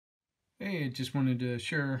Hey, I just wanted to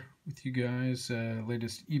share with you guys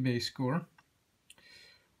latest eBay score.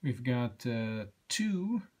 We've got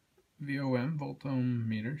two VOM volt-ohm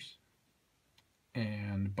meters,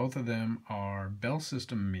 and both of them are Bell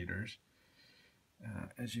System meters.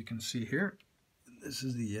 As you can see here, this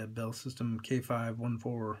is the Bell System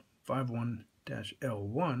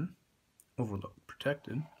KS-14510-L1 overload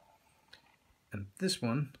protected, and this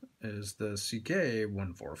one is the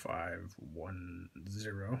CK-14510,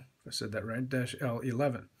 if I said that right,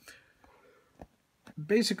 -L11.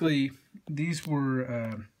 Basically, these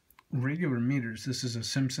were regular meters. This is a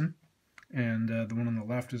Simpson, and the one on the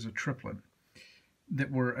left is a Triplett,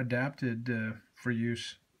 that were adapted for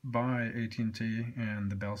use by AT&T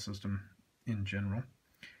and the Bell System in general.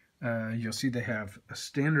 You'll see they have a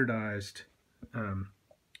standardized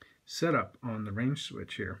setup on the range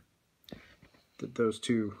switch here. That those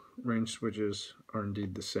two range switches are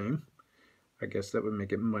indeed the same. I guess that would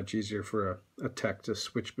make it much easier for a tech to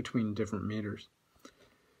switch between different meters.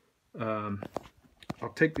 I'll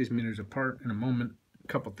take these meters apart in a moment. A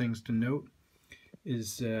couple things to note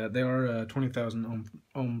is they are 20,000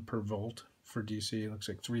 ohm per volt for DC. It looks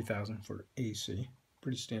like 3,000 for AC.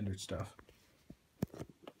 Pretty standard stuff.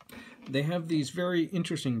 They have these very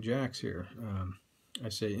interesting jacks here. I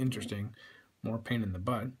say interesting, more pain in the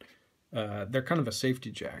butt. They're kind of a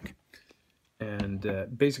safety jack, and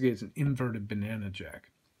basically it's an inverted banana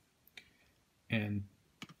jack, and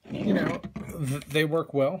you know, they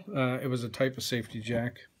work well. It was a type of safety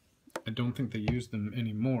jack. I don't think they use them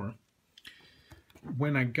anymore.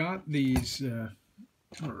 When I got these,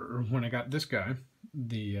 or when I got this guy,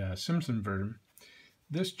 the Simpson version,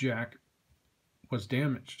 this jack was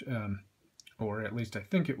damaged, or at least I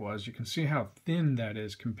think it was. You can see how thin that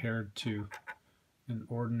is compared to an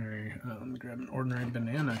ordinary, let me grab an ordinary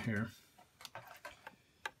banana here.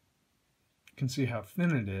 You can see how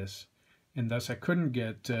thin it is, and thus I couldn't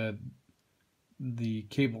get the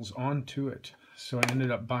cables onto it. So I ended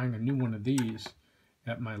up buying a new one of these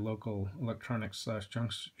at my local electronics /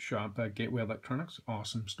 junk shop, Gateway Electronics,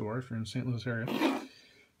 awesome store if you're in the St. Louis area,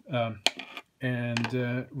 and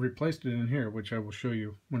replaced it in here, which I will show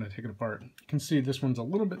you when I take it apart. You can see this one's a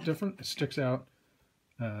little bit different. It sticks out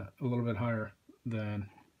a little bit higher than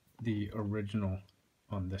the original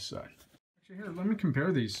on this side. Actually, here, let me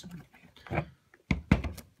compare these. Let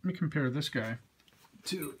me compare this guy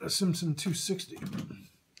to a Simpson 260.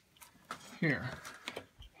 Here,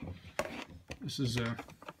 this is a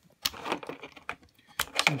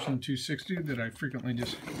Simpson 260 that I frequently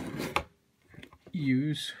just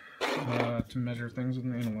use to measure things with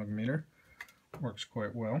an analog meter. Works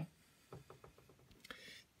quite well.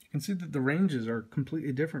 You can see that the ranges are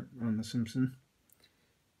completely different on the Simpson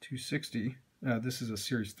 260. This is a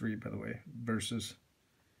Series 3, by the way, versus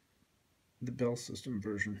the Bell System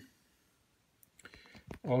version.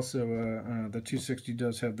 Also, the 260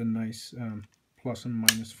 does have the nice plus and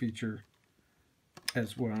minus feature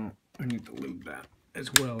as well. I need to lube that,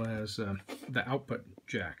 as well as the output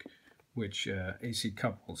jack, which AC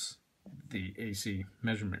couples the AC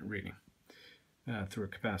measurement reading through a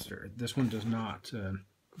capacitor. This one does not.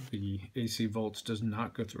 The AC volts does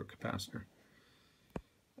not go through a capacitor.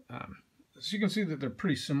 So you can see that they're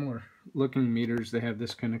pretty similar looking meters. They have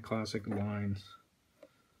this kind of classic lines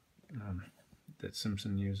that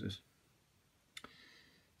Simpson uses.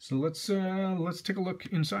 So let's take a look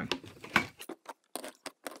inside.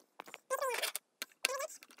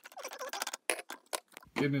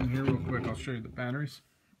 Get in here real quick. I'll show you the batteries.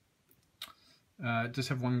 It does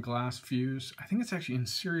have one glass fuse. I think it's actually in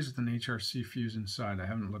series with an HRC fuse inside. I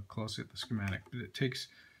haven't looked closely at the schematic, but it takes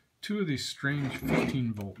two of these strange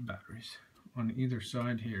 15-volt batteries on either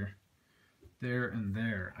side here, there and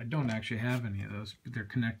there. I don't actually have any of those, but they're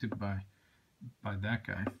connected by that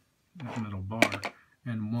guy, that metal bar,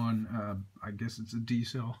 and one, I guess it's a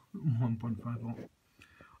D-cell, 1.5 volt.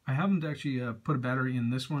 I haven't actually put a battery in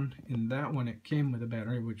this one. In that one, it came with a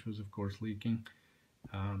battery, which was, of course, leaking,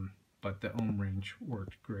 but the ohm range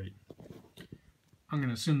worked great. I'm going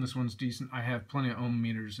to assume this one's decent. I have plenty of ohm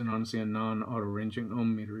meters, and honestly a non-auto ranging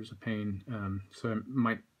ohm meter is a pain, so I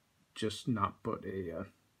might just not put a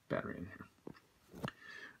battery in here.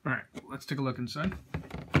 Alright, let's take a look inside.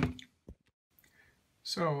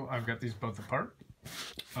 So I've got these both apart.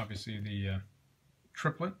 Obviously the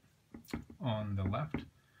Triplett on the left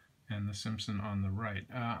and the Simpson on the right.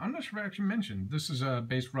 I'm not sure if I actually mentioned, this is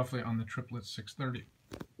based roughly on the Triplett 630.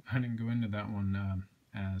 I didn't go into that one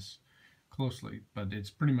as closely, but it's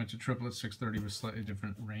pretty much a Triplett 630 with slightly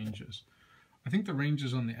different ranges. I think the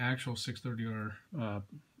ranges on the actual 630 are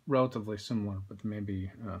relatively similar, but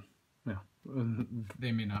maybe,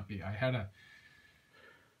 they may not be. I had a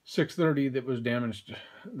 630 that was damaged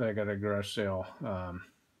that I got at a garage sale.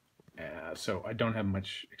 So I don't have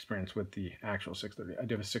much experience with the actual 630. I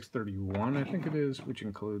do have a 631, I think it is, which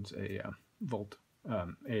includes a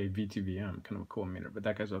a VTVM, kind of a cool meter, but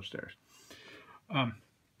that guy's upstairs. You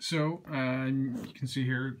can see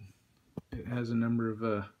here it has a number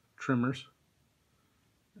of trimmers.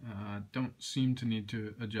 Don't seem to need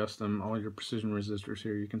to adjust them. All your precision resistors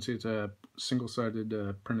here. You can see it's a single-sided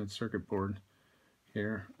printed circuit board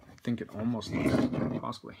here. I think it almost looks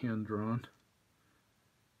possibly hand-drawn.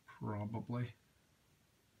 Probably.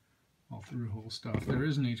 All through-hole stuff. There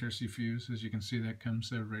is an HRC fuse. As you can see, that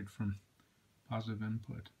comes there right from positive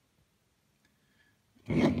input.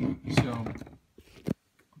 So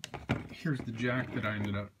here's the jack that I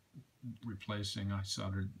ended up replacing. I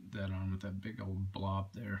soldered that on with that big old blob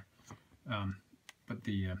there. But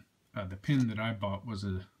the pin that I bought was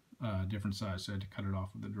a different size, so I had to cut it off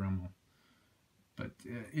with a Dremel. But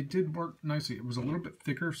it did work nicely. It was a little bit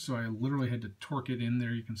thicker, so I literally had to torque it in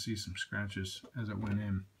there. You can see some scratches as it went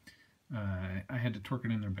in. I had to torque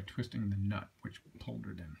it in there by twisting the nut, which pulled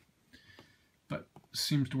it in. But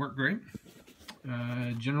seems to work great.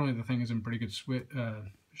 Generally, the thing is in pretty good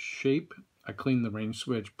shape. I cleaned the range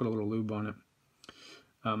switch, put a little lube on it.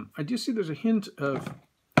 I do see there's a hint of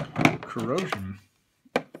corrosion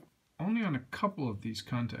only on a couple of these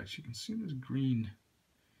contacts. You can see there's green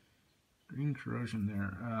corrosion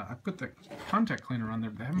there. I put the contact cleaner on there,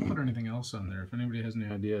 but I haven't put anything else on there. If anybody has any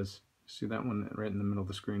ideas, see that one right in the middle of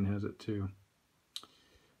the screen has it too.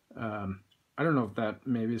 I don't know if that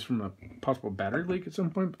maybe is from a possible battery leak at some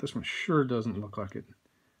point, but this one sure doesn't look like it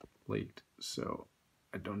leaked, so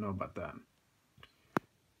I don't know about that.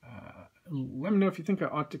 Let me know if you think I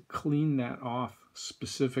ought to clean that off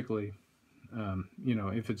specifically. You know,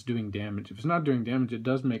 if it's doing damage. If it's not doing damage, it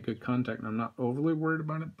does make good contact, and I'm not overly worried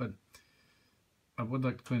about it, but I would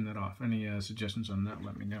like to clean that off. Any suggestions on that,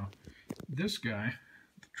 let me know. This guy,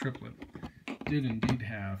 the Triplett, did indeed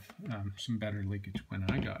have some battery leakage when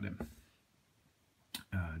I got it.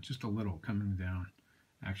 Just a little coming down,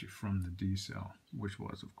 actually, from the D cell, which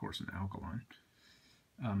was, of course, an alkaline.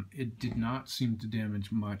 It did not seem to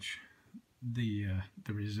damage much the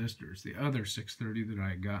resistors. The other 630 that I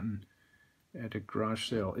had gotten at a garage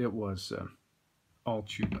sale, it was all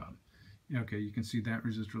chewed up. Okay, you can see that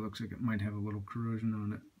resistor looks like it might have a little corrosion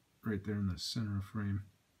on it right there in the center of frame.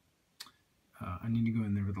 I need to go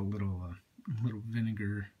in there with a little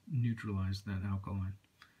vinegar, neutralize that alkaline.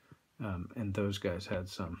 And those guys had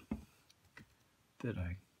some that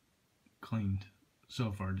I cleaned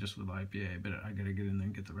so far just with IPA, but I gotta get in there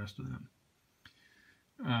and get the rest of them.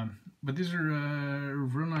 But these are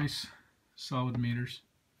real nice, solid meters.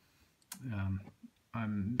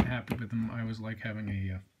 I'm happy with them. I always like having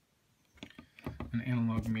an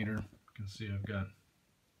analog meter. You can see I've got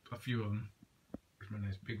a few of them. There's my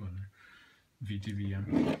nice big one there,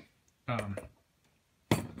 VTVM.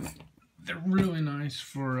 They're really nice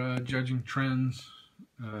for judging trends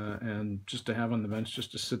and just to have on the bench,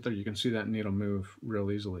 just to sit there. You can see that needle move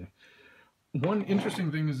real easily. One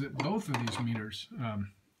interesting thing is that both of these meters,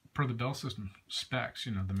 per the Bell system specs,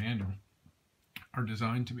 you know, the manual, are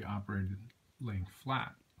designed to be operated laying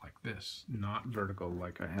flat like this, not vertical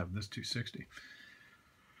like I have this 260.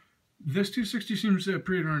 This 260 seems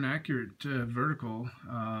pretty darn accurate vertical.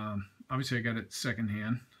 Obviously I got it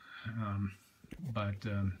secondhand, but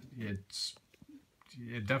it's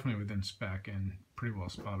definitely within spec and pretty well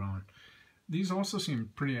spot on. These also seem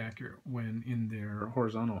pretty accurate when in their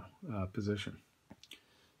horizontal position.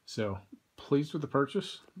 So pleased with the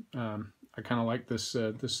purchase. I kind of like this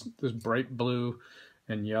this bright blue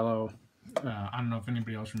and yellow. I don't know if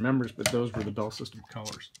anybody else remembers, but those were the Bell System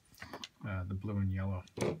colors. The blue and yellow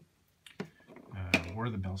were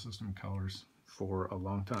the Bell System colors for a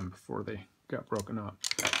long time before they got broken up.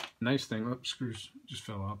 Nice thing, oops, screws just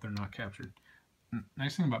fell out, they're not captured.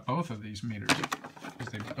 Nice thing about both of these meters is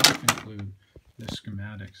they both include the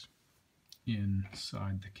schematics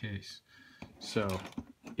inside the case. So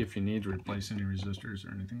if you need to replace any resistors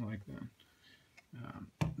or anything like that,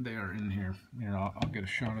 they are in here. Here, I'll get a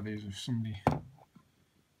shot of these if somebody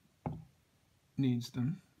needs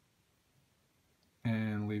them.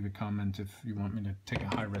 And leave a comment if you want me to take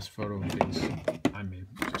a high-res photo of these. I may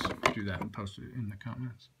just do that and post it in the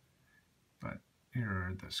comments. But here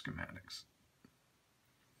are the schematics.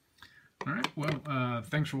 All right, well,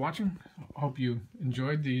 thanks for watching. I hope you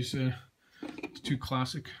enjoyed these two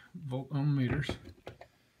classic volt-ohm meters.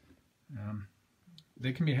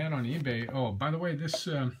 They can be had on eBay. Oh, by the way, this,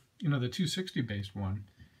 you know, the 260 based one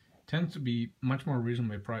tends to be much more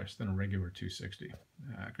reasonably priced than a regular 260.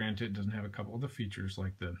 Granted, it doesn't have a couple of the features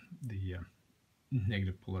like the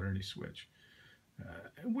negative polarity switch,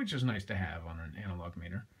 which is nice to have on an analog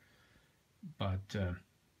meter. But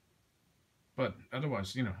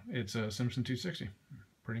otherwise, you know, it's a Simpson 260,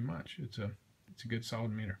 pretty much. It's a good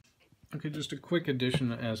solid meter. Okay, just a quick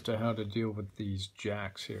addition as to how to deal with these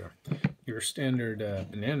jacks here. Your standard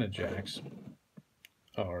banana jacks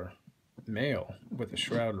are male with a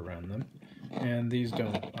shroud around them, and these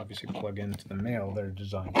don't obviously plug into the male. They're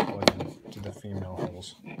designed to plug into the female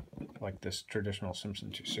holes, like this traditional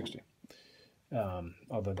Simpson 260.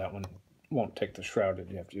 Although that one won't take the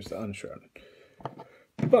shrouded, you have to use the unshrouded.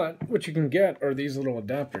 But what you can get are these little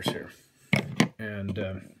adapters here, and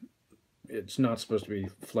it's not supposed to be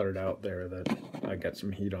fluttered out there that I got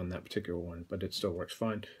some heat on that particular one, but it still works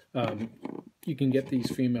fine. You can get these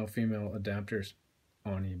female-female adapters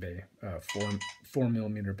on eBay,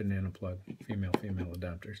 4mm banana plug, female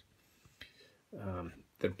adapters.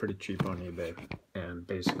 They're pretty cheap on eBay, and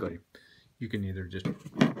basically you can either just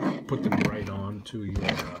put them right on to your,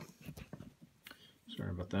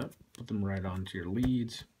 sorry about that, put them right onto your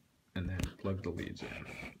leads, and then plug the leads in.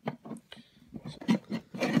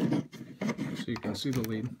 So you can see the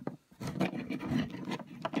lead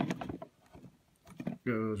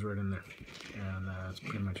goes right in there, and that's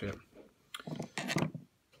pretty much it.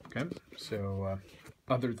 Okay, so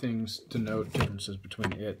other things to note, differences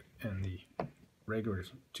between it and the regular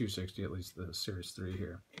 260, at least the Series 3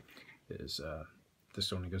 here, is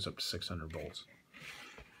this only goes up to 600 volts,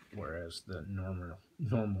 whereas the normal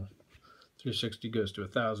 360 goes to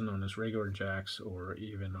 1,000 on its regular jacks, or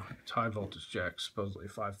even on its high voltage jacks, supposedly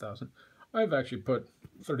 5,000. I've actually put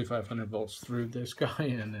 3,500 volts through this guy,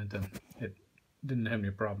 and it didn't have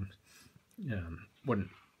any problems. Wouldn't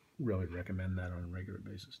really recommend that on a regular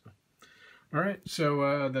basis, though. All right,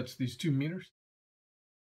 so that's these two meters.